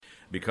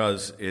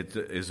because it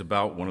is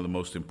about one of the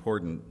most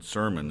important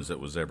sermons that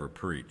was ever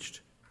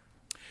preached.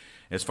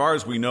 As far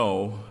as we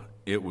know,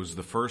 it was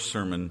the first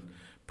sermon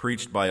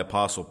preached by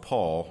Apostle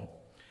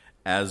Paul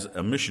as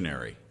a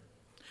missionary.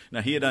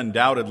 Now, he had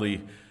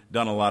undoubtedly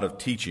done a lot of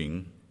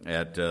teaching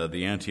at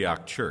the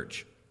Antioch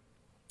church.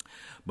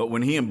 But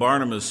when he and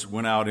Barnabas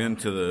went out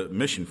into the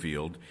mission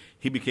field,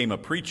 he became a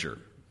preacher,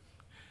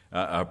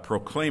 a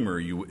proclaimer,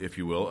 if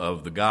you will,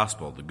 of the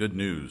gospel, the good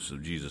news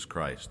of Jesus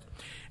Christ.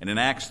 And in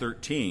Acts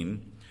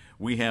 13,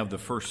 we have the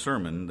first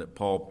sermon that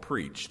Paul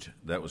preached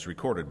that was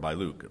recorded by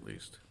Luke, at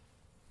least.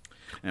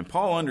 And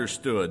Paul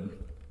understood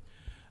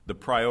the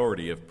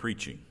priority of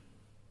preaching.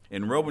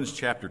 In Romans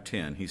chapter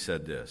 10, he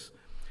said this,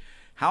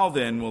 "How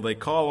then will they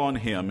call on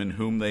him in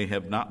whom they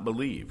have not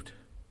believed?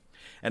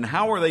 And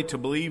how are they to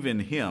believe in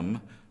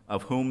him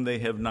of whom they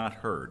have not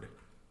heard?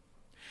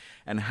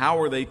 And how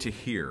are they to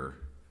hear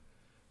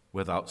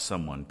without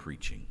someone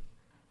preaching?"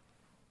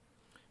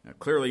 Now,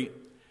 clearly,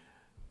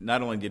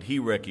 not only did he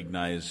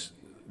recognize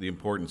the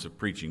importance of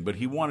preaching, but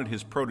he wanted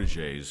his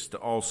protégés to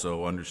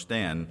also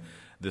understand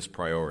this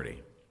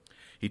priority.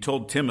 He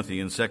told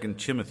Timothy in 2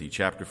 Timothy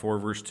chapter 4,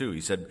 verse 2,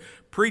 he said,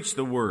 "Preach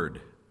the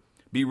word,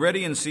 be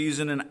ready in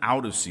season and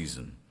out of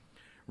season.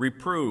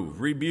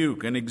 Reprove,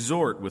 rebuke, and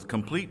exhort with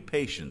complete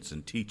patience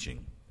and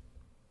teaching."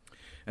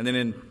 And then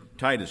in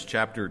Titus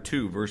chapter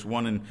 2, verse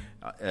 1, and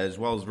as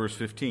well as verse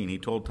 15, he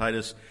told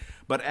Titus,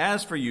 "But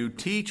as for you,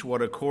 teach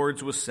what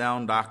accords with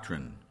sound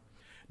doctrine.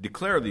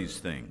 Declare these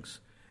things,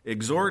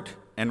 exhort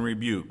and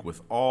rebuke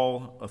with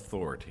all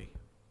authority."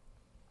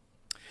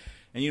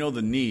 And you know,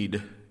 the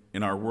need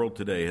in our world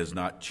today has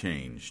not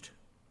changed.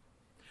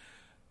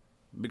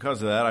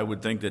 Because of that, I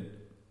would think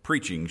that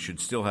preaching should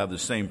still have the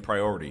same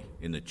priority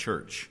in the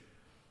church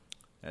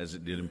as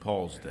it did in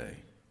Paul's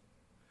day.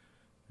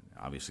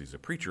 Obviously, as a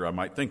preacher, I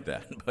might think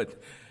that,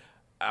 but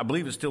I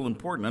believe it's still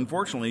important.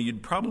 Unfortunately,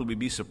 you'd probably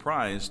be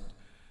surprised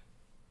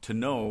to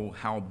know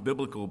how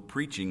biblical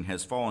preaching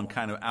has fallen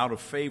kind of out of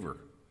favor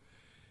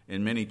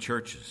in many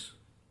churches.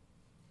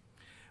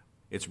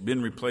 It's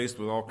been replaced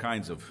with all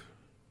kinds of,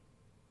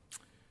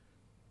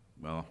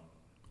 well,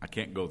 I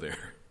can't go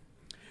there.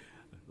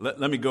 Let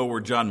me go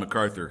where John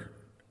MacArthur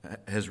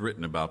has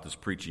written about this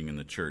preaching in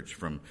the church,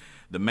 from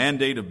The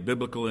Mandate of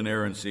Biblical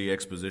Inerrancy,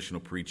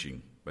 Expositional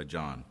Preaching by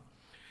John.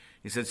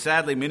 He said,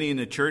 "Sadly, many in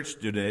the church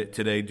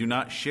today do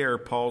not share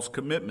Paul's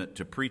commitment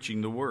to preaching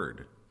the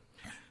word.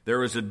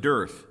 There is a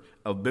dearth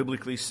of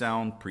biblically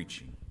sound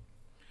preaching.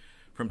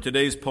 From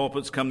today's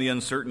pulpits come the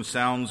uncertain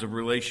sounds of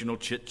relational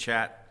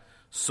chit-chat,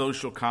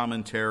 social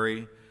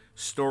commentary,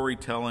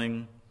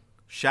 storytelling,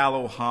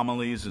 shallow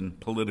homilies, and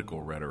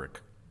political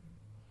rhetoric.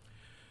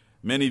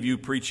 Many view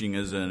preaching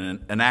as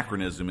an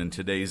anachronism in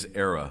today's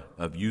era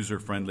of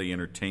user-friendly,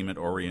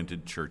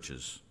 entertainment-oriented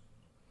churches.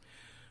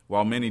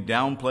 While many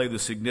downplay the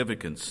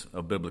significance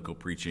of biblical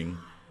preaching,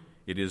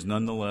 it is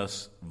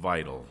nonetheless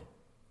vital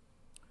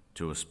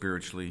to a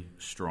spiritually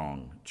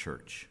strong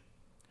church.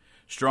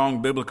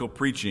 Strong biblical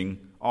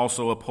preaching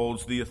also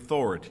upholds the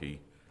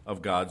authority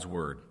of God's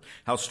Word.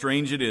 How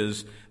strange it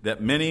is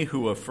that many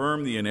who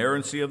affirm the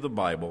inerrancy of the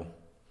Bible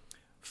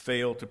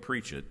fail to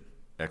preach it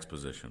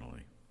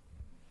expositionally."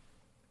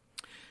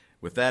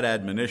 With that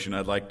admonition,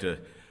 I'd like to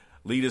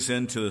lead us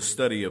into the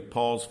study of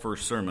Paul's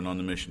first sermon on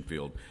the mission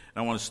field.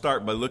 And I want to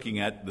start by looking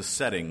at the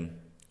setting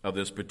of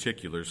this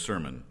particular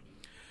sermon.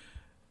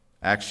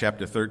 Acts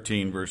chapter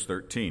 13, verse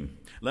 13.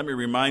 Let me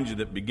remind you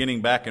that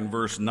beginning back in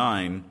verse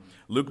 9,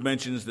 Luke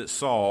mentions that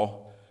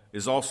Saul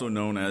is also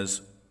known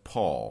as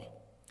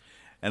Paul.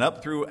 And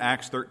up through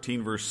Acts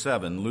 13, verse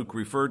 7, Luke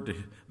referred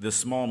to this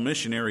small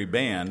missionary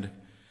band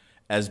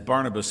as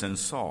Barnabas and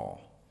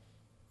Saul.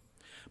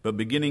 But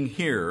beginning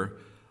here,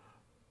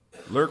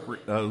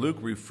 Luke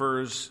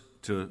refers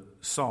to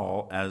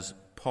Saul as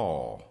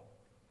Paul,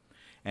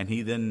 and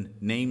he then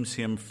names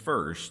him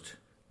first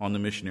on the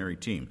missionary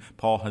team.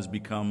 Paul has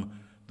become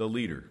the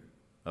leader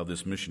of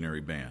this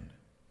missionary band.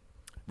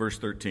 Verse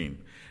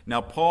 13,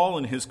 "Now Paul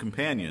and his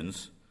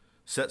companions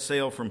set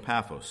sail from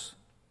Paphos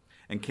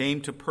and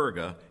came to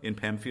Perga in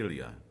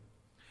Pamphylia,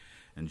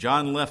 and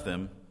John left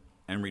them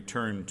and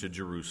returned to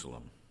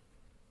Jerusalem."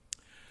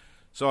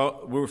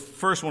 So we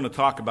first want to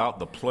talk about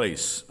the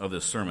place of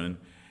this sermon.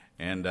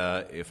 And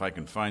if I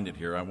can find it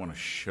here, I want to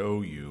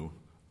show you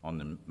on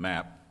the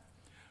map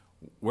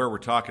where we're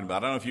talking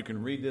about. I don't know if you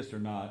can read this or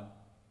not.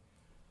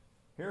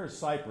 Here is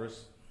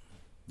Cyprus,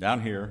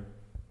 down here.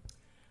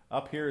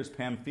 Up here is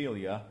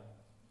Pamphylia,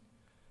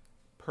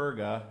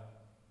 Perga,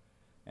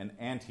 and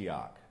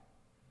Antioch.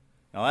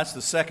 Now that's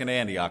the second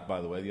Antioch,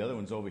 by the way. The other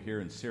one's over here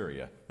in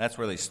Syria. That's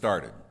where they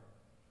started.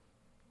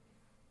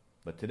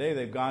 But today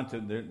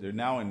they're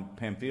now in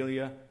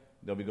Pamphylia.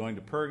 They'll be going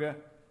to Perga,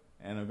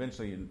 and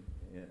eventually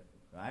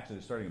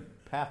they're starting in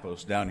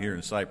Paphos down here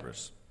in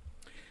Cyprus.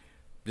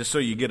 Just so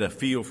you get a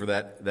feel for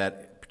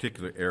that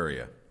particular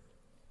area.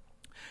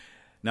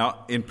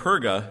 Now, in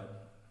Perga,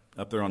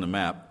 up there on the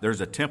map,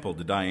 there's a temple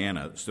to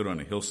Diana that stood on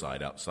a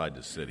hillside outside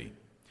the city.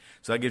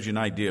 So that gives you an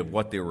idea of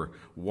what they were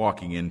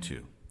walking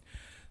into.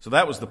 So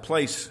that was the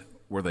place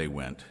where they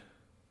went.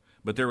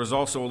 But there was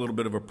also a little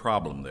bit of a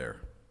problem there.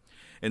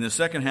 In the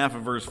second half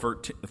of verse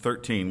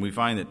 13, we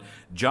find that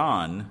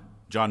John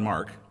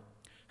Mark,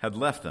 had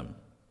left them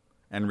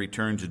and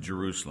returned to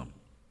Jerusalem.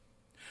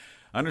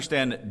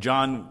 Understand that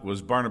John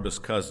was Barnabas'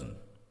 cousin,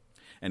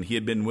 and he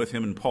had been with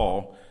him and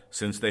Paul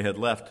since they had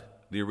left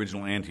the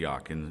original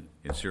Antioch in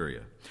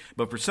Syria.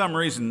 But for some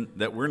reason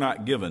that we're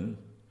not given,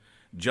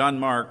 John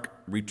Mark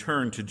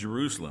returned to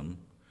Jerusalem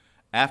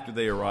after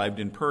they arrived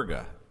in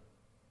Perga.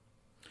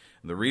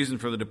 The reason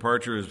for the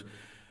departure has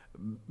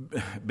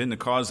been the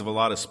cause of a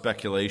lot of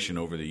speculation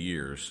over the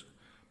years,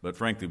 but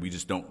frankly, we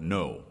just don't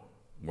know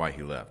why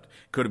he left.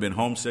 It could have been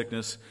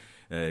homesickness.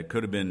 It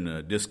could have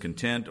been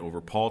discontent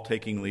over Paul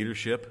taking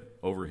leadership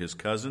over his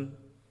cousin,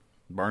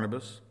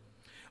 Barnabas.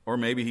 Or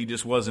maybe he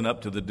just wasn't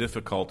up to the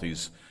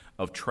difficulties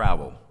of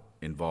travel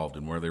involved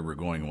in where they were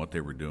going and what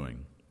they were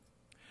doing.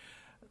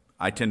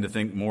 I tend to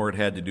think more it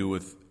had to do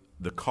with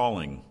the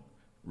calling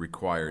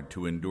required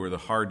to endure the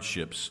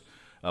hardships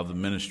of the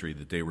ministry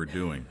that they were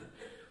doing,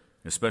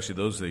 especially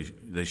those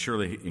they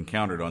surely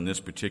encountered on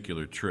this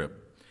particular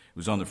trip. It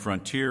was on the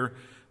frontier.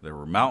 There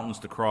were mountains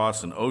to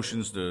cross and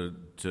oceans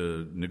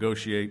to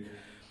negotiate.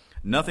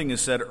 Nothing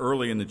is said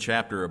early in the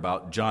chapter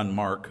about John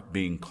Mark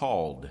being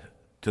called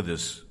to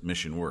this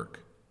mission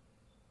work.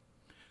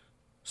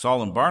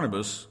 Saul and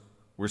Barnabas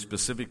were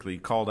specifically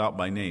called out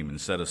by name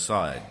and set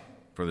aside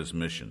for this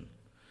mission.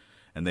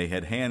 And they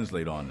had hands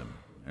laid on them,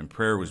 and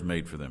prayer was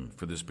made for them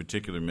for this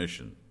particular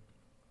mission.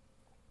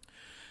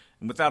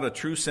 And without a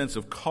true sense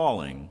of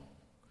calling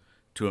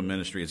to a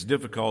ministry, it's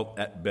difficult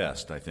at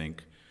best, I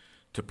think,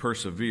 to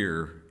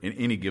persevere in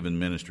any given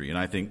ministry. And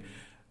I think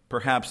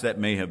perhaps that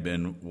may have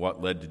been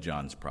what led to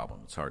John's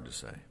problem. It's hard to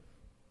say.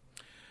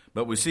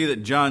 But we see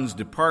that John's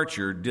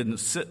departure didn't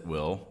sit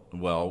well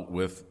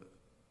with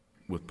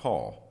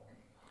Paul.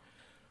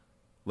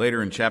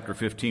 Later in chapter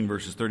 15,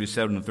 verses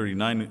 37 and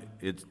 39,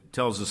 it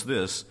tells us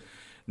this.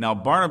 Now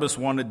Barnabas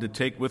wanted to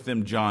take with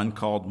them John,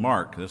 called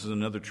Mark. This is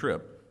another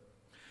trip.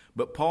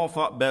 But Paul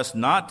thought best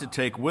not to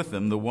take with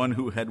them the one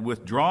who had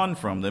withdrawn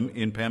from them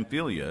in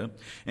Pamphylia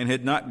and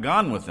had not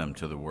gone with them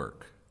to the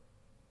work.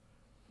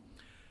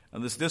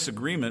 And this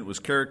disagreement was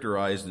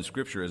characterized in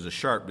Scripture as a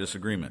sharp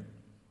disagreement.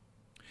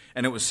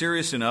 And it was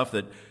serious enough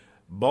that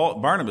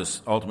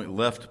Barnabas ultimately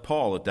left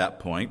Paul at that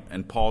point,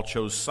 and Paul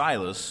chose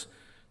Silas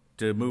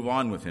to move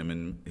on with him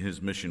in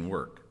his mission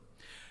work.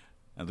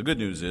 And the good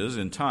news is,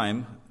 in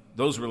time,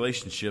 those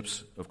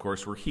relationships, of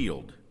course, were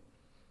healed.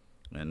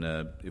 And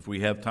if we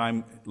have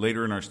time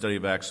later in our study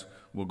of Acts,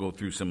 we'll go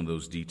through some of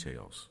those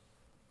details.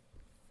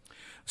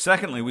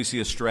 Secondly, we see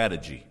a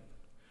strategy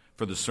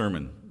for the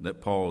sermon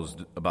that Paul is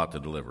about to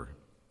deliver.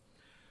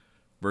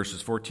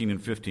 Verses 14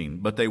 and 15.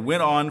 But they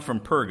went on from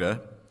Perga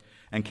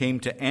and came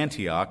to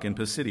Antioch in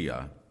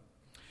Pisidia.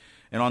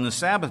 And on the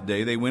Sabbath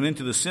day they went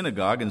into the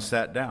synagogue and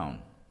sat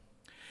down.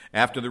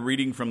 After the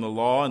reading from the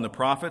law and the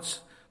prophets,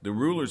 the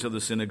rulers of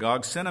the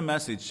synagogue sent a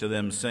message to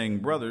them saying,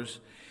 Brothers,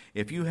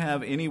 if you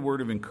have any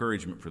word of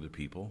encouragement for the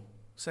people,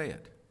 say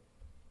it.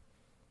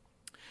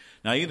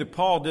 Now, either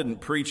Paul didn't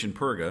preach in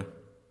Perga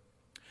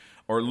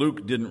or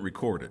Luke didn't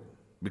record it,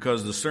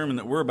 because the sermon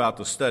that we're about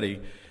to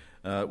study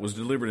was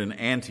delivered in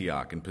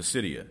Antioch in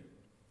Pisidia,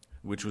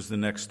 which was the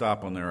next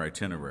stop on their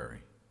itinerary.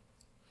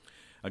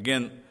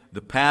 Again,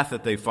 the path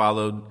that they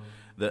followed,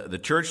 the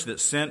church that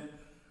sent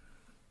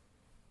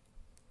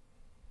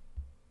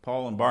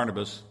Paul and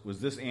Barnabas was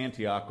this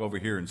Antioch over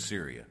here in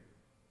Syria.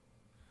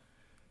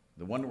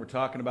 The one that we're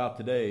talking about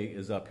today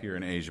is up here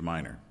in Asia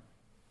Minor.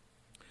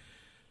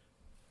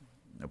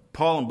 Now,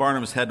 Paul and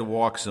Barnabas had to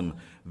walk a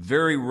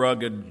very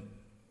rugged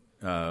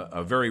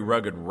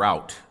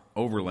route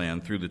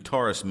overland through the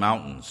Taurus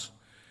Mountains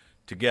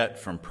to get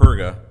from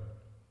Perga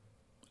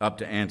up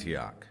to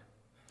Antioch.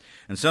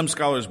 And some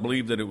scholars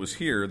believe that it was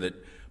here that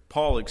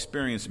Paul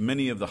experienced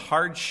many of the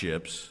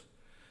hardships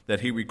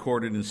that he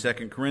recorded in 2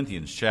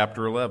 Corinthians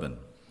chapter 11.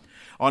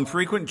 On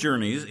frequent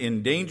journeys,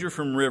 in danger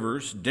from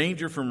rivers,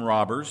 danger from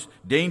robbers,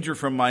 danger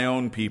from my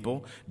own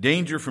people,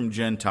 danger from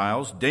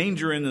Gentiles,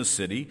 danger in the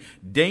city,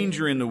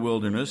 danger in the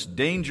wilderness,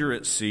 danger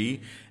at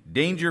sea,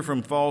 danger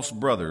from false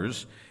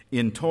brothers,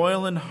 in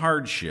toil and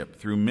hardship,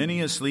 through many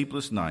a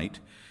sleepless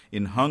night,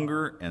 in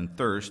hunger and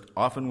thirst,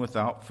 often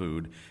without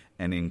food,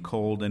 and in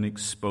cold and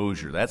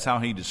exposure. That's how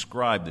he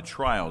described the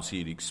trials he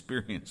had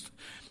experienced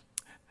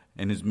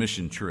in his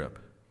mission trip.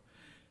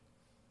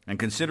 And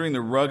considering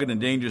the rugged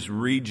and dangerous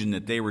region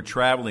that they were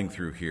traveling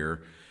through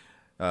here,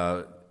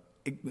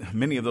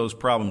 many of those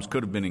problems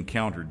could have been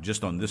encountered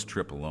just on this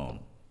trip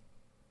alone.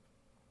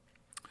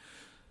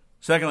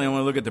 Secondly, I want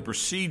to look at the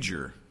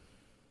procedure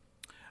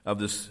of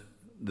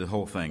the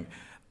whole thing,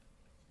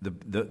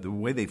 the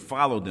way they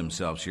followed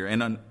themselves here.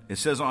 And it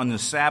says on the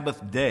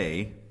Sabbath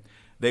day,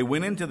 they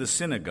went into the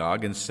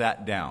synagogue and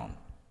sat down.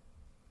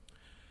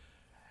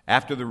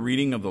 After the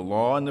reading of the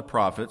law and the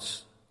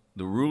prophets,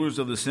 the rulers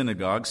of the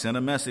synagogue sent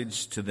a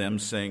message to them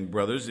saying,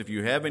 Brothers, if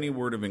you have any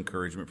word of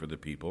encouragement for the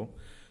people,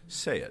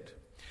 say it.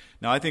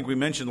 Now, I think we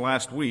mentioned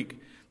last week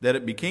that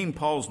it became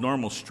Paul's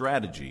normal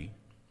strategy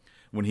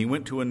when he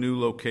went to a new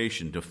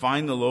location to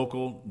find the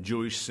local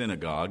Jewish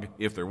synagogue,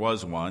 if there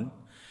was one.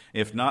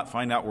 If not,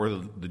 find out where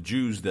the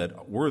Jews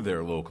that were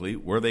there locally,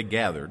 where they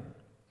gathered,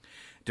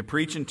 to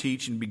preach and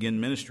teach and begin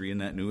ministry in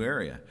that new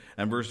area.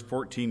 And verse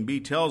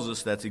 14b tells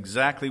us that's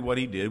exactly what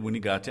he did when he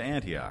got to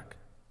Antioch.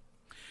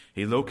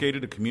 He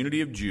located a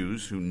community of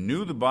Jews who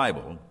knew the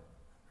Bible,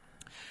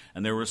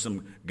 and there were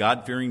some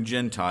God-fearing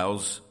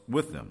Gentiles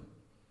with them,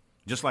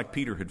 just like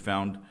Peter had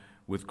found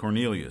with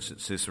Cornelius at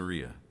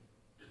Caesarea.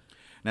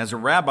 And as a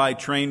rabbi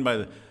trained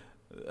by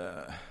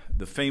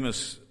the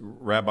famous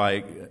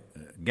Rabbi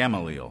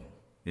Gamaliel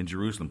in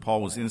Jerusalem,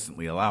 Paul was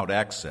instantly allowed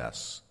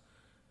access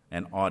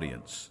and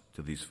audience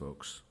to these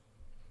folks.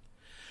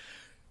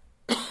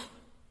 Now,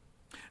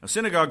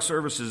 synagogue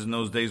services in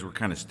those days were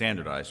kind of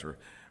standardized, or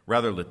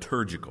rather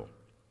liturgical.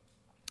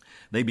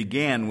 They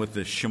began with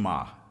the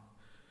Shema,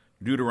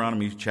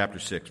 Deuteronomy chapter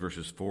 6,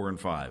 verses 4 and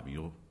 5.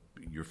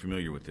 You're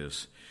familiar with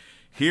this.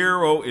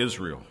 Hear, O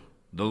Israel,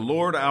 the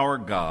Lord our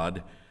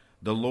God,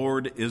 the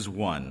Lord is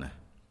one.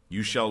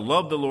 You shall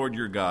love the Lord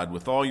your God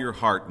with all your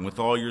heart and with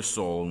all your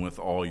soul and with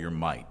all your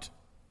might.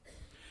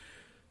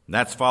 And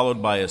that's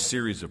followed by a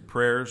series of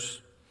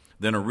prayers,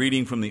 then a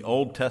reading from the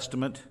Old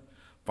Testament,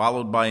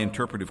 followed by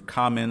interpretive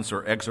comments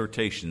or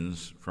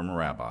exhortations from a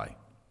rabbi.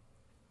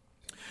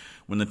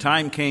 When the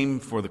time came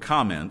for the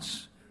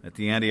comments at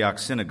the Antioch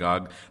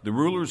synagogue, the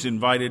rulers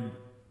invited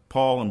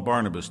Paul and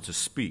Barnabas to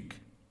speak.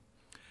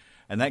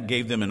 And that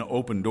gave them an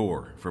open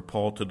door for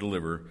Paul to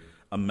deliver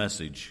a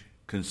message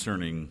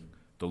concerning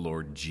the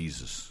Lord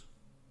Jesus.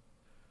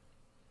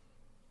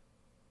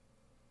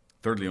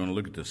 Thirdly, I want to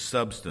look at the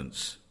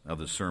substance of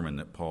the sermon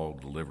that Paul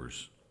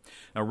delivers.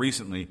 Now,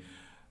 recently,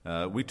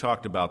 we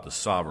talked about the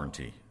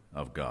sovereignty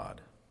of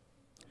God.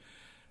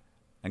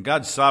 And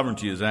God's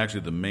sovereignty is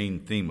actually the main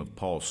theme of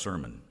Paul's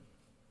sermon.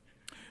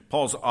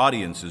 Paul's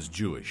audience is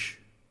Jewish.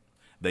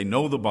 They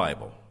know the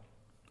Bible.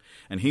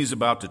 And he's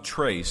about to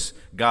trace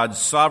God's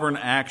sovereign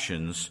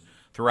actions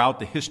throughout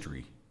the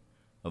history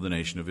of the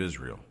nation of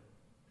Israel.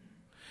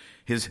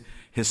 His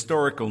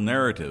historical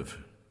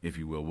narrative, if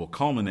you will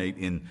culminate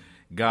in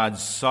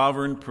God's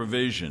sovereign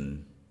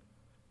provision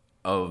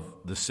of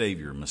the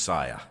Savior,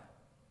 Messiah.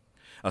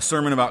 A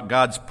sermon about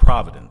God's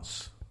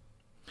providence.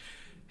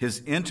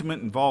 His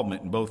intimate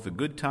involvement in both the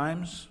good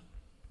times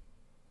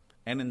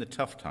and in the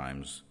tough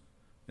times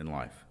in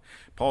life.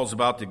 Paul's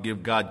about to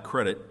give God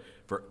credit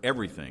for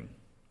everything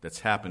that's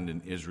happened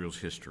in Israel's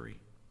history.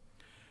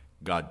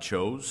 God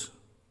chose,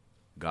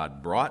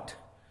 God brought,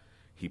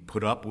 He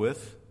put up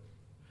with,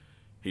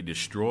 He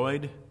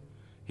destroyed,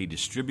 He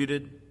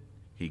distributed,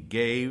 He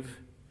gave,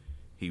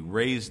 He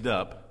raised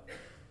up,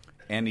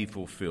 and He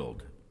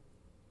fulfilled.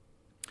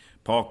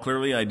 Paul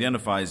clearly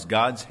identifies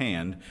God's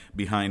hand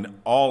behind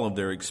all of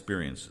their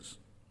experiences.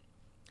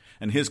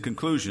 And his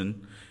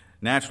conclusion,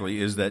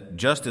 naturally, is that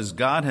just as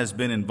God has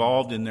been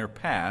involved in their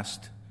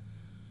past,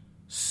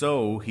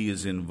 so He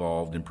is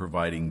involved in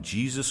providing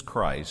Jesus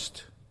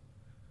Christ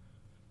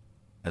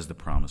as the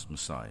promised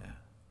Messiah.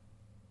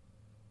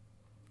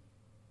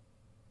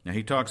 Now,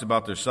 he talks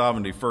about their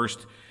sovereignty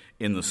first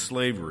in the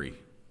slavery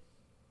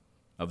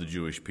of the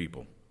Jewish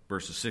people,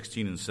 verses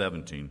 16 and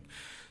 17.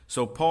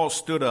 So Paul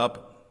stood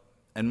up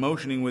and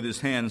motioning with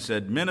his hand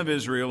said, Men of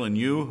Israel, and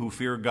you who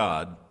fear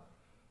God,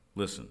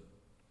 listen.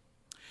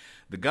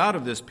 The God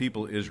of this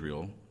people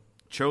Israel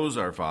chose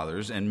our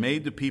fathers and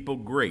made the people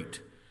great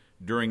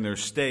during their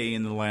stay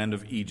in the land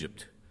of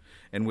Egypt.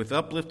 And with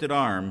uplifted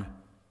arm,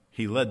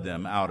 He led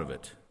them out of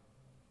it.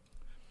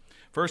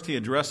 First, he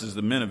addresses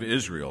the men of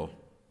Israel,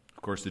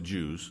 of course the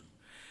Jews,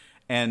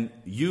 and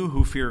you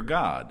who fear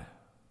God,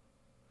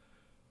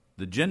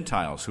 the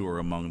Gentiles who are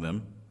among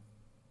them,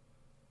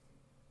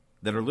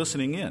 that are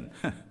listening in.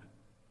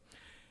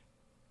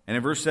 And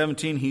in verse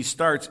 17, he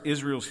starts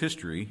Israel's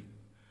history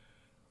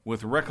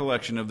with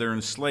recollection of their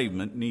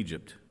enslavement in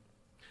Egypt.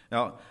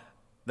 Now,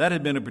 that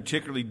had been a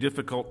particularly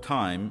difficult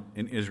time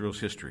in Israel's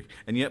history.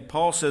 And yet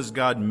Paul says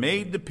God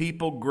made the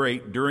people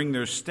great during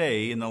their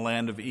stay in the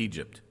land of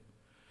Egypt.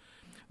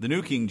 The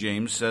New King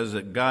James says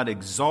that God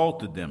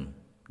exalted them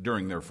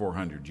during their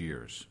 400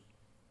 years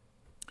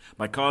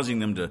by causing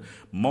them to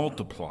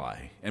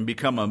multiply and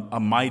become a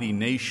mighty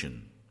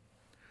nation.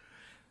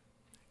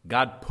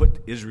 God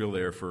put Israel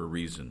there for a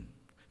reason,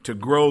 to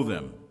grow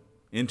them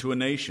into a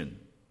nation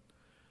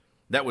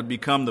that would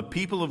become the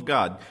people of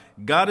God.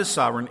 God is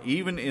sovereign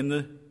even in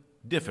the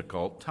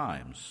difficult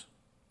times.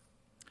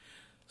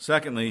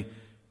 Secondly,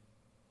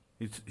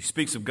 he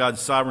speaks of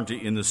God's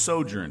sovereignty in the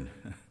sojourn,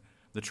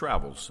 the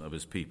travels of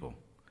His people.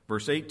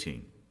 Verse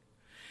 18,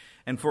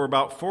 and for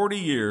about 40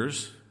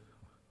 years,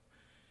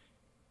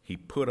 He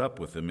put up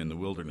with them in the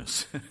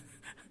wilderness.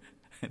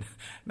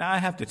 Now I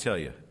have to tell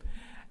you,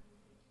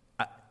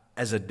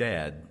 as a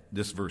dad,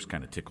 this verse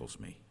kind of tickles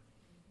me.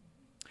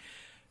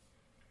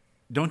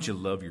 Don't you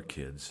love your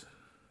kids?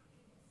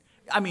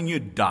 I mean,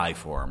 you'd die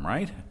for them,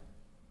 right?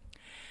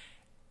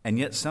 And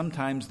yet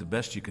sometimes the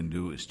best you can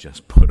do is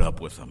just put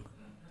up with them.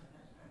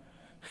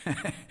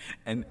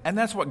 and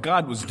that's what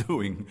God was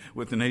doing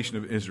with the nation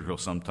of Israel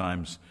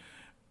sometimes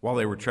while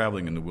they were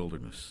traveling in the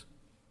wilderness,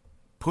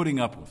 putting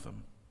up with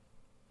them.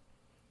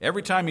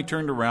 Every time he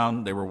turned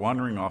around, they were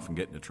wandering off and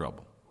getting into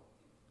trouble.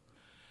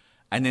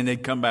 And then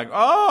they'd come back,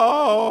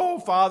 "Oh,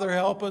 Father,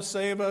 help us,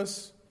 save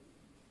us.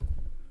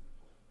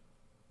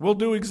 We'll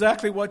do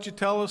exactly what you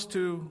tell us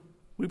to,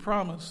 we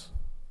promise.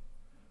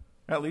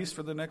 At least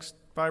for the next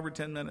 5 or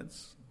 10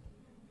 minutes.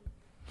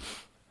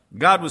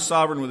 God was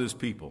sovereign with his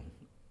people,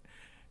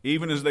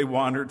 even as they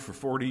wandered for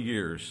 40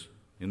 years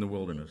in the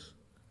wilderness,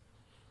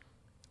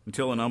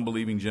 until an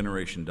unbelieving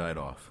generation died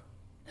off.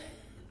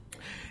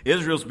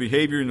 Israel's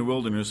behavior in the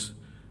wilderness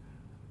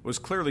was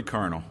clearly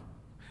carnal.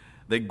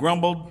 They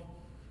grumbled,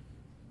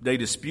 they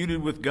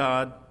disputed with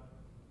God,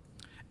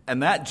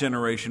 and that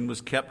generation was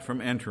kept from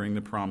entering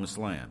the promised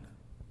land.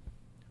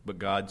 But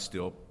God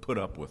still put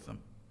up with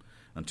them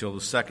until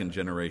the second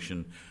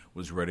generation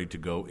was ready to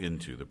go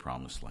into the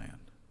promised land.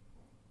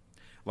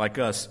 Like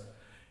us,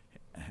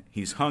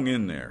 he's hung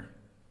in there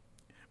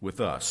with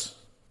us.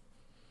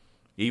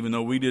 Even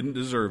though we didn't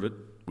deserve it,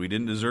 we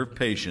didn't deserve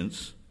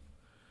patience,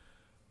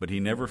 but he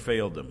never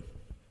failed them.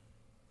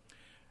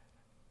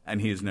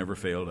 And he has never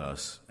failed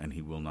us, and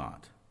he will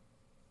not.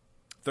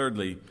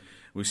 Thirdly,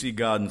 we see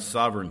God's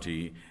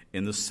sovereignty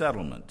in the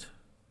settlement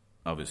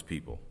of his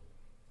people.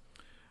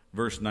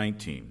 Verse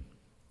 19.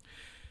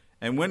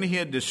 And when he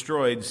had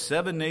destroyed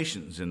 7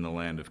 nations in the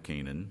land of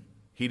Canaan,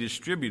 he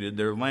distributed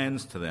their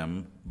lands to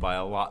them by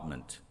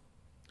allotment.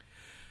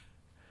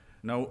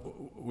 Now,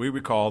 we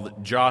recall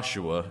that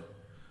Joshua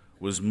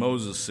was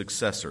Moses'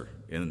 successor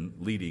in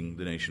leading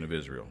the nation of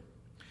Israel.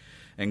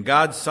 And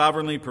God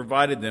sovereignly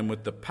provided them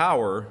with the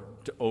power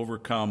to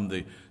overcome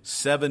the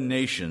 7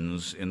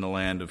 nations in the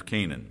land of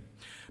Canaan.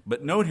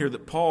 But note here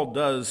that Paul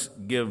does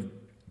give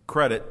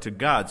credit to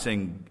God,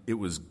 saying it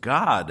was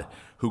God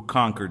who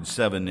conquered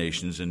 7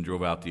 nations and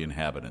drove out the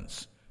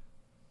inhabitants.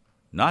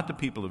 Not the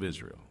people of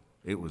Israel.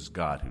 It was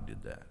God who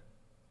did that.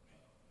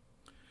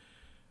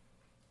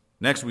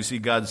 Next, we see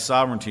God's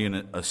sovereignty in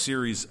a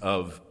series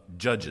of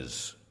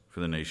judges for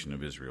the nation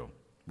of Israel.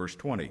 Verse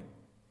 20.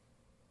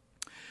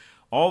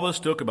 All this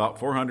took about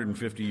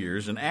 450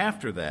 years, and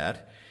after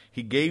that,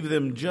 he gave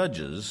them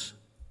judges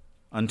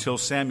until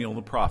Samuel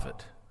the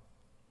prophet.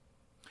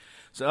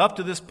 So up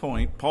to this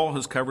point, Paul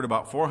has covered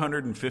about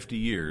 450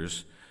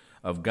 years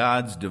of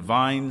God's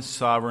divine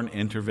sovereign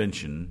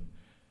intervention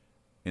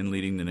in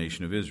leading the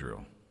nation of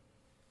Israel.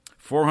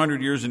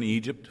 400 years in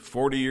Egypt,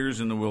 40 years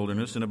in the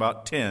wilderness, and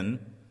about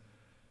 10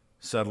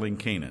 settling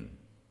Canaan.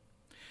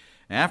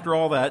 After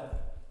all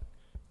that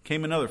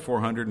came another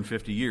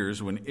 450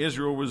 years when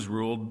Israel was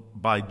ruled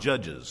by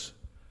judges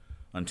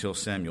until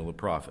Samuel the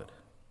prophet.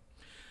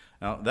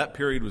 Now, that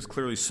period was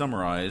clearly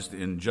summarized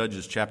in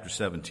Judges chapter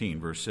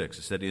 17, verse 6.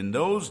 It said, "In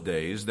those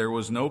days there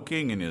was no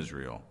king in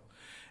Israel.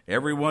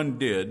 Everyone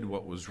did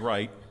what was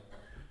right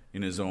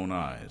in his own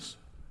eyes."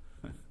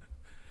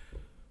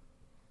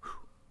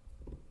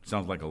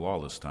 Sounds like a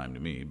lawless time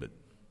to me, but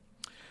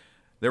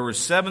there were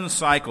 7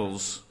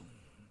 cycles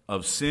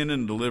of sin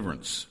and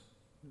deliverance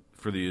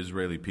for the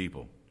Israeli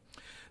people.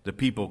 The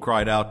people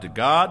cried out to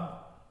God.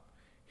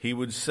 He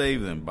would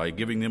save them by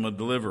giving them a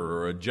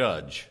deliverer or a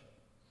judge,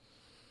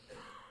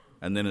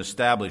 and then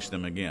establish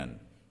them again.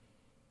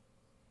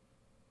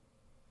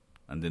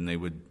 And then they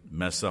would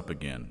mess up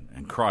again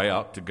and cry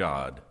out to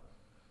God,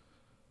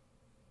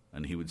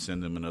 and he would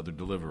send them another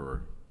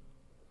deliverer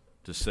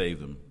to save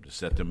them, to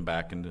set them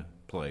back into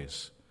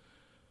place.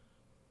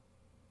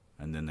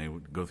 And then they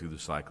would go through the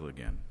cycle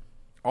again.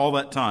 All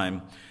that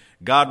time,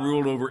 God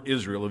ruled over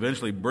Israel,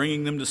 eventually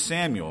bringing them to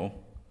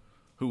Samuel,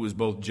 who was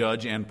both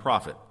judge and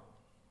prophet.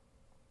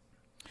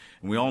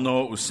 And we all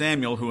know it was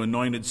Samuel who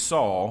anointed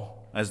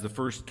Saul as the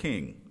first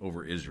king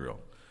over Israel,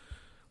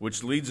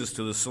 which leads us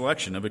to the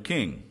selection of a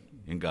king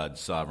in God's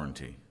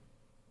sovereignty.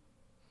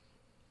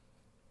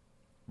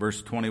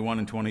 Verse 21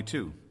 and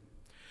 22.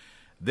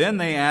 Then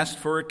they asked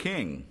for a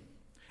king,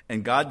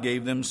 and God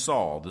gave them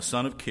Saul, the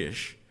son of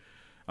Kish,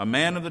 a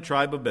man of the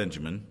tribe of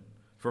Benjamin,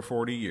 for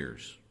 40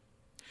 years.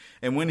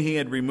 And when he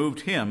had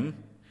removed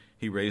him,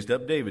 he raised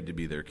up David to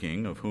be their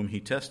king, of whom he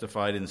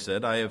testified and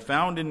said, "I have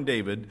found in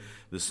David,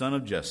 the son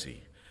of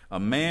Jesse, a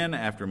man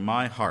after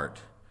my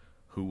heart,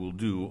 who will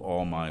do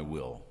all my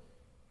will."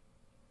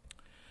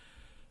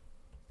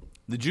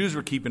 The Jews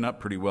were keeping up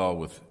pretty well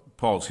with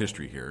Paul's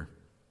history here.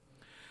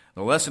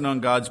 The lesson on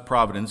God's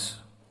providence,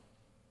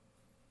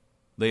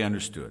 they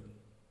understood.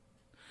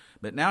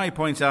 But now he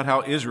points out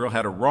how Israel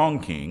had a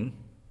wrong king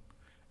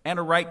and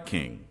a right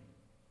king,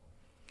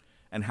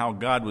 and how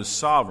God was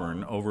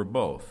sovereign over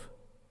both.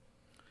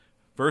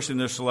 First, in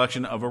their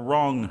selection of a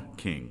wrong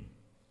king.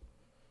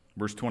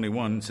 Verse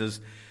 21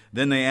 says,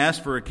 "Then they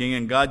asked for a king,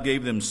 and God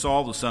gave them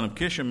Saul, the son of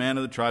Kish, a man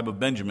of the tribe of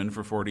Benjamin,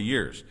 for 40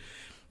 years.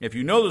 If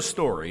you know the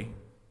story,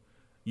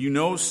 you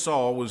know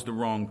Saul was the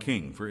wrong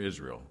king for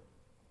Israel.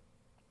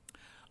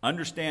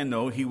 Understand,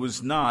 though, he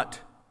was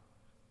not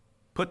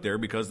put there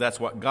because that's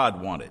what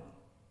God wanted.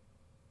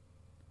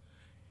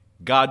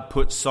 God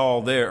put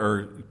Saul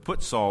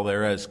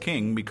there as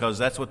king because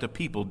that's what the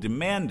people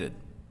demanded.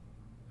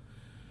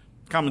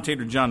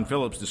 Commentator John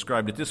Phillips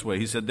described it this way.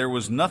 He said, "There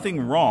was nothing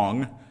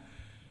wrong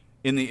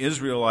in the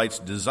Israelites'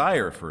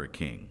 desire for a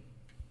king.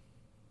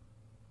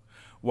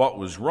 What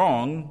was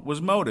wrong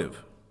was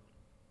motive.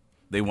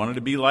 They wanted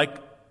to be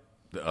like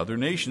the other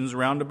nations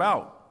round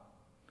about.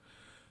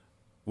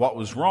 What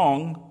was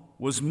wrong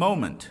was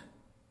moment.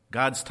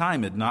 God's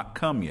time had not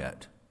come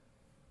yet.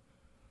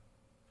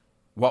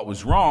 What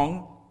was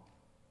wrong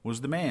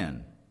was the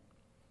man.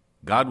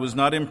 God was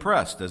not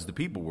impressed, as the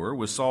people were,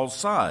 with Saul's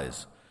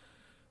size.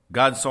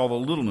 God saw the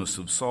littleness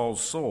of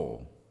Saul's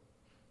soul,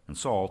 and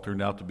Saul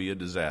turned out to be a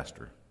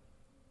disaster."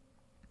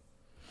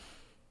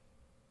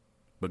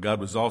 But God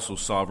was also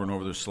sovereign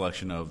over the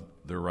selection of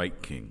the right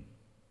king.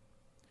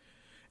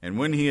 "And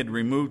when he had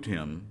removed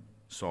him,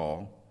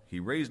 Saul, he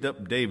raised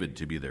up David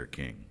to be their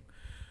king,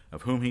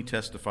 of whom he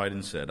testified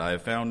and said, 'I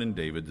have found in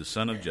David, the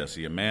son of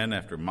Jesse, a man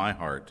after my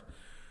heart,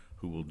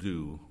 who will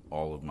do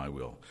all of my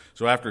will.'"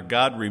 So after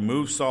God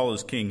removed Saul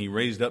as king, he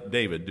raised up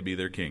David to be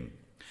their king.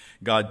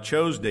 God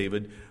chose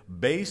David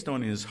based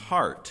on his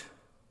heart,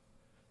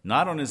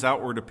 not on his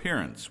outward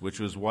appearance, which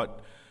was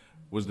what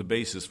was the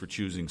basis for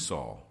choosing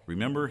Saul.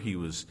 Remember, he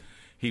was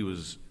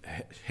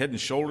head and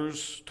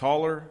shoulders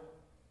taller,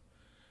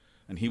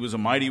 and he was a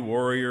mighty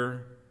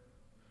warrior,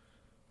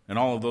 and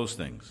all of those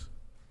things.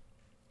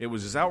 It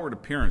was his outward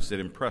appearance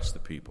that impressed the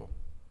people.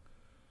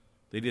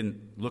 They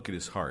didn't look at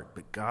his heart,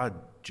 but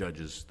God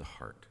judges the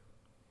heart.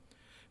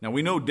 Now,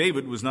 we know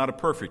David was not a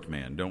perfect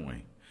man, don't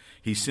we?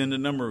 He sinned a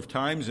number of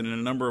times and in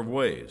a number of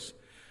ways.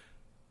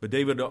 But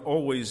David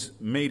always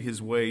made his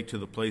way to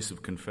the place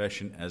of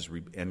confession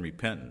and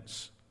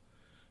repentance.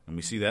 And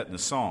we see that in the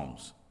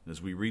Psalms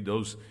as we read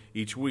those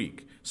each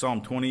week.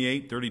 Psalm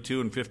 28,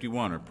 32, and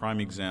 51 are prime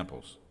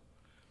examples.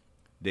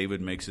 David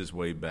makes his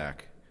way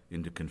back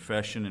into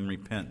confession and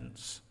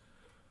repentance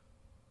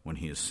when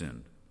he has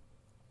sinned.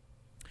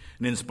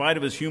 And in spite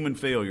of his human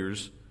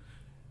failures,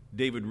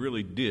 David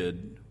really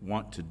did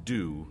want to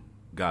do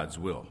God's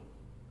will.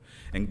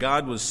 And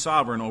God was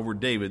sovereign over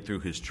David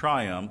through his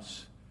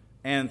triumphs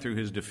and through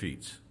his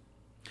defeats.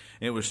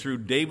 And it was through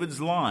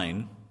David's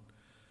line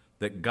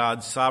that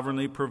God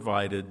sovereignly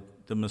provided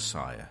the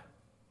Messiah.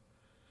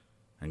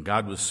 And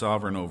God was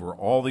sovereign over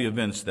all the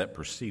events that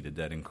preceded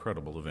that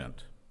incredible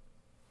event.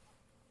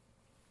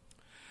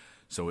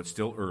 So it's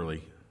still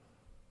early,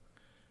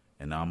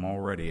 and I'm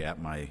already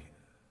at my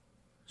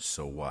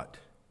so what.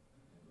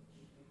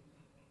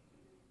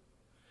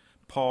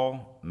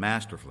 Paul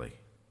masterfully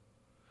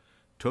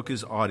took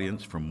his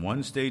audience from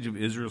one stage of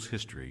Israel's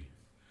history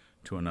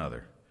to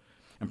another.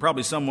 And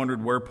probably some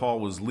wondered where Paul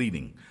was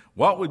leading.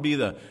 What would be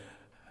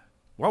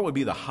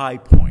the high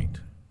point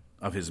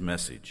of his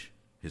message,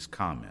 his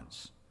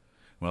comments?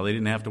 Well, they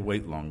didn't have to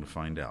wait long to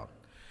find out.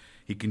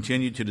 He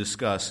continued to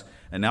discuss,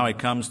 and now he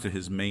comes to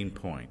his main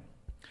point.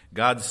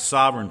 God's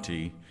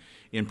sovereignty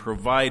in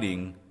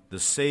providing the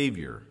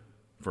Savior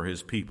for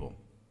his people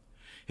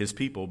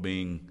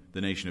being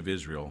the nation of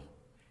Israel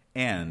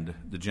and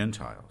the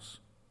Gentiles.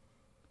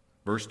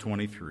 Verse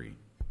 23,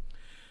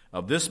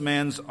 "Of this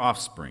man's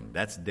offspring,"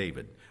 that's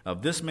David,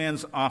 "of this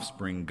man's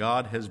offspring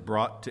God has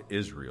brought to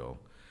Israel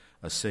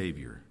a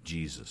Savior,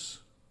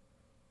 Jesus,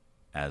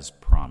 as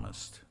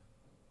promised."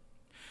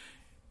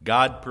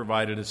 God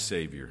provided a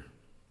Savior.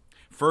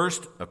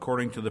 First,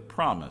 according to the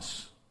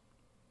promise.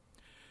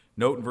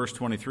 Note in verse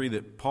 23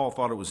 that Paul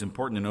thought it was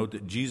important to note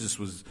that Jesus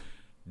was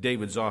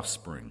David's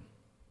offspring.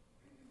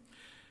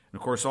 And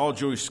of course, all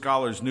Jewish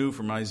scholars knew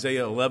from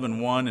Isaiah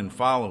 11:1 and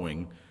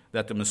following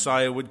that the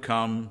Messiah would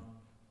come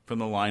from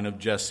the line of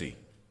Jesse,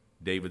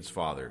 David's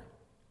father.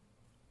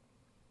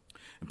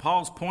 And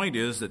Paul's point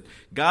is that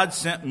God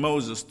sent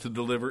Moses to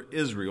deliver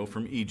Israel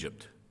from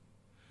Egypt.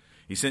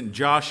 He sent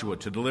Joshua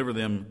to deliver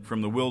them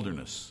from the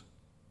wilderness.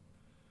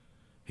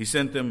 He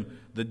sent them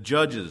the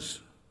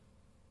judges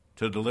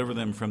to deliver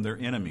them from their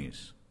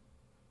enemies,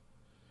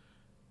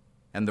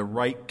 and the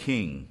right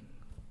king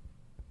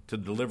to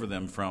deliver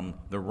them from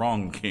the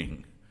wrong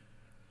king.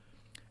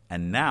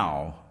 And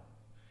now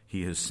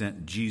he has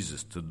sent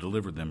Jesus to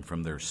deliver them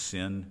from their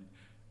sin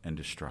and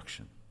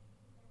destruction.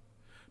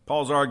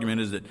 Paul's argument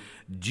is that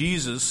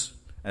Jesus,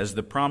 as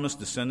the promised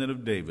descendant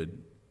of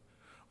David,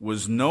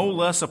 was no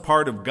less a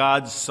part of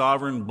God's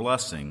sovereign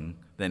blessing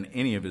than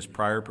any of his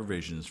prior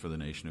provisions for the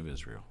nation of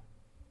Israel.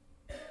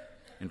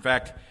 In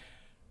fact,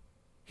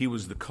 he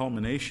was the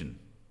culmination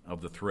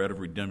of the thread of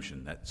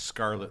redemption, that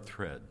scarlet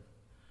thread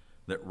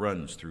that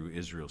runs through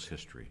Israel's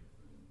history.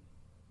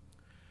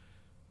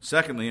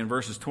 Secondly, in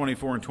verses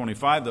 24 and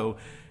 25, though,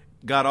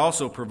 God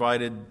also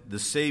provided the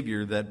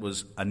Savior that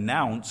was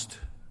announced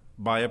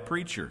by a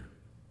preacher.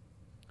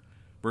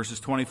 Verses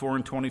 24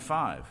 and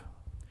 25.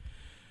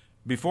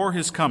 "Before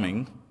his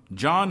coming,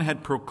 John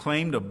had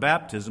proclaimed a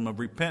baptism of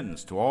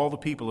repentance to all the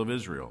people of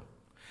Israel.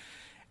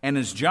 And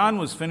as John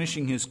was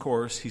finishing his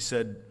course, he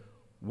said,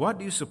 'What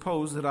do you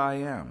suppose that I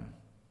am?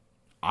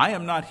 I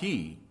am not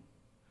he.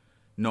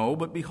 No,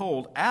 but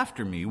behold,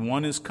 after me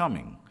one is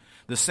coming,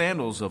 the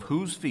sandals of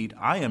whose feet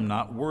I am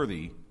not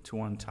worthy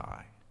to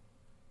untie.'"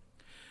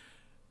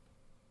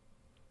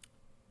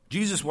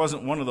 Jesus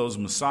wasn't one of those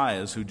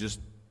messiahs who just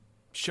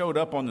showed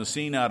up on the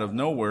scene out of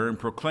nowhere and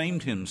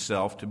proclaimed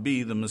himself to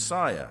be the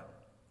Messiah.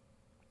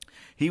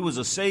 He was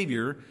a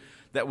Savior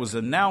that was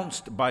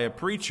announced by a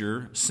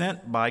preacher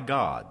sent by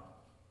God.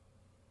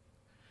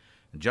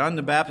 John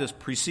the Baptist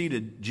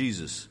preceded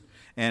Jesus,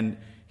 and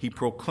he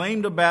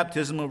proclaimed a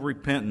baptism of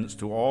repentance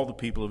to all the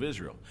people of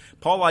Israel.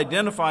 Paul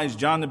identifies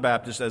John the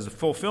Baptist as the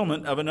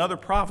fulfillment of another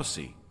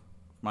prophecy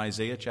from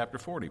Isaiah chapter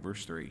 40,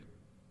 verse 3,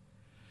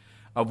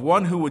 of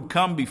one who would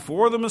come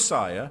before the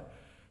Messiah,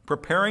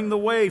 preparing the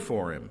way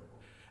for him,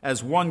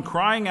 as one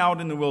crying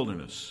out in the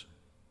wilderness.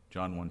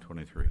 John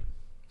 1:23.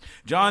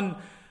 John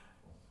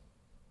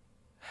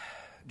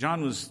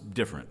was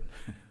different.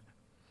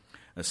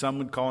 Some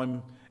would call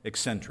him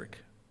eccentric.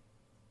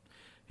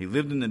 He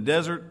lived in the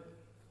desert.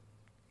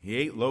 He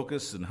ate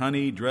locusts and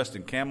honey, dressed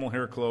in camel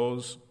hair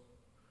clothes.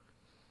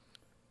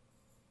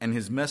 And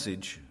his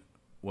message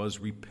was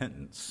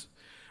repentance.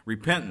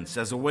 Repentance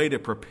as a way to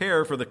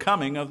prepare for the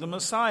coming of the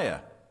Messiah.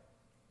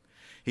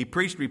 He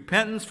preached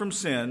repentance from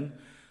sin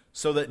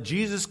so that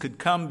Jesus could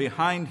come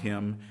behind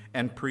him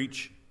and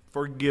preach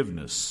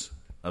forgiveness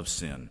of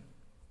sin.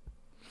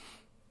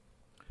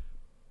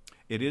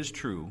 It is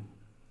true,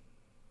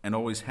 and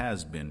always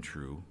has been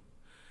true,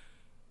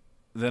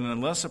 that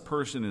unless a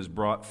person is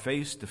brought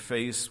face to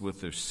face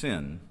with their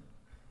sin,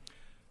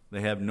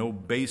 they have no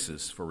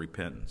basis for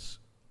repentance.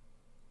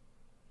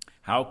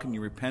 How can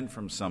you repent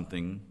from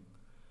something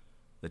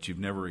that you've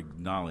never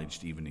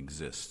acknowledged even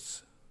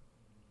exists?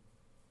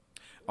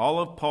 All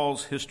of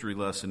Paul's history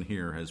lesson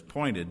here has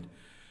pointed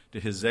to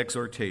his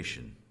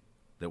exhortation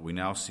that we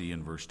now see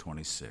in verse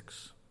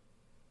 26.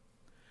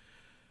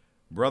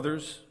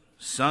 Brothers,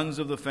 sons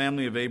of the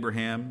family of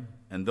Abraham,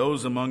 and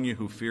those among you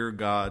who fear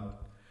God,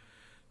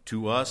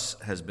 to us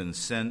has been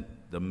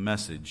sent the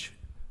message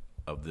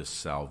of this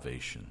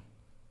salvation.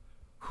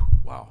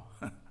 Wow.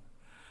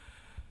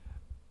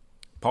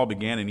 Paul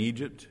began in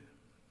Egypt.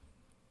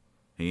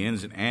 He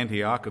ends in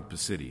Antioch of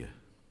Pisidia.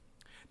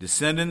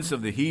 Descendants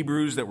of the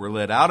Hebrews that were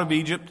led out of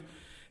Egypt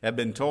have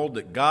been told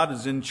that God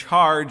is in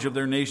charge of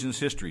their nation's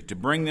history to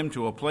bring them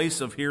to a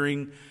place of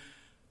hearing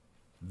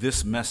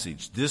this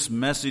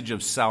message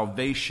of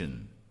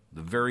salvation,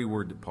 the very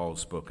word that Paul had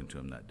spoken to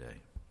them that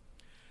day.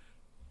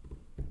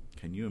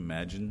 Can you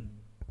imagine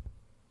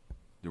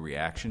the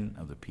reaction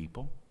of the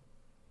people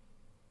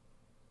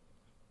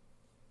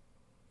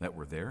that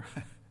were there?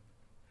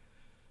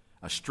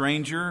 A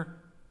stranger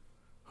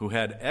who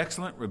had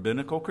excellent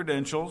rabbinical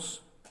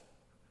credentials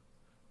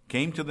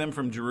came to them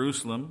from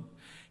Jerusalem,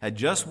 had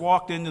just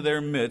walked into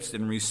their midst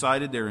and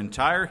recited their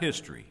entire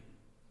history,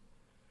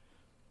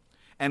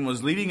 and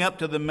was leading up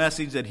to the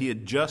message that he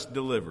had just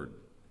delivered.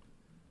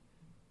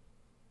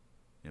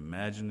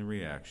 Imagine the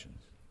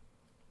reactions.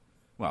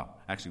 Well,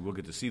 actually, we'll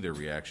get to see their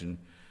reaction,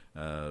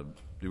 the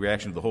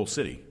reaction of the whole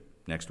city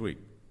next week.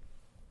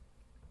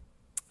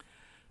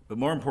 But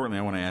more importantly,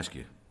 I want to ask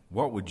you,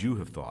 what would you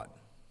have thought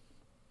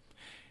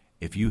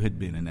if you had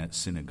been in that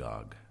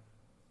synagogue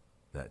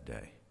that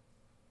day?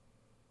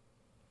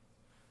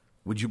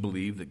 Would you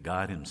believe that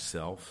God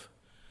himself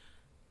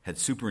had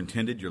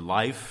superintended your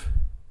life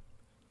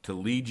to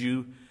lead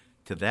you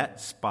to that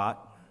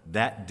spot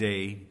that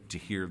day to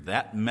hear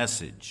that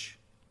message,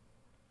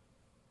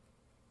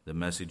 the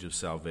message of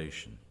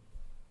salvation?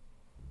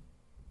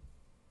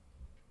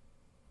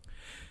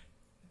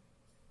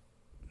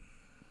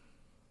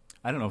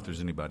 I don't know if there's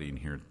anybody in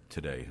here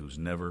today who's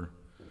never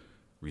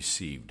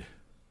received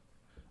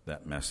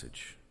that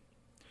message.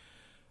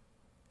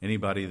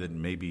 Anybody that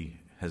maybe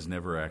has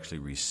never actually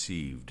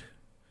received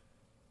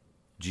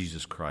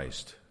Jesus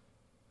Christ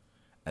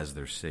as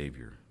their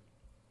Savior,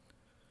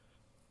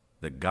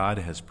 that God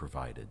has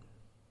provided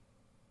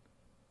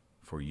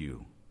for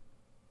you,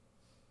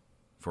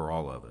 for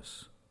all of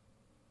us.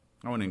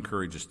 I want to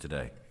encourage us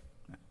today.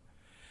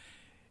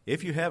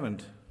 If you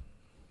haven't,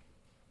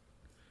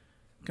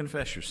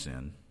 confess your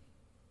sin.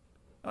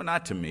 Oh,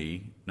 not to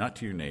me, not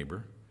to your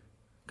neighbor.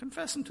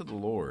 Confess them to the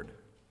Lord.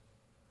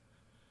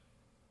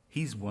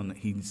 He's one that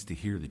he needs to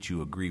hear that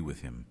you agree with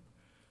him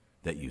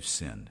that you've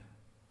sinned.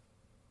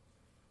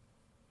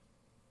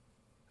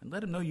 And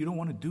let him know you don't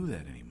want to do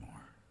that anymore.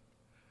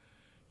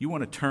 You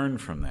want to turn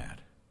from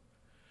that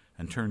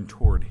and turn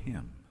toward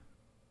him.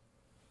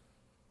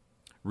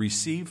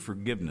 Receive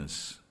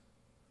forgiveness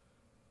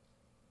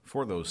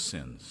for those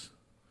sins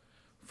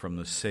from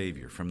the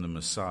Savior, from the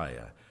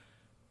Messiah,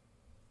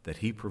 that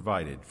he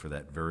provided for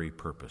that very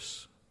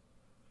purpose,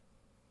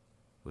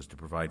 was to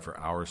provide for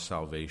our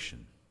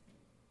salvation,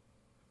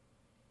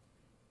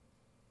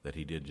 that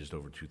he did just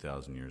over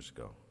 2,000 years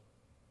ago.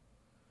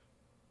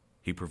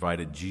 He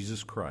provided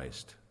Jesus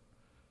Christ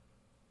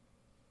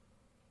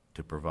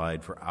to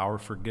provide for our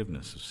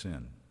forgiveness of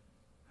sin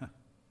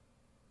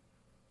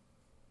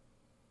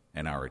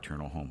and our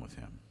eternal home with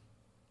him.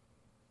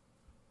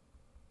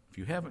 If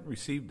you haven't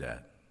received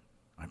that,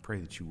 I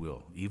pray that you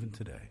will, even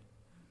today.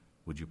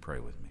 Would you pray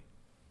with me?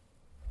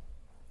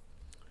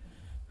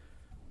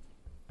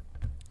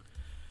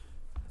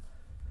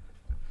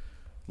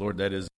 Lord, that is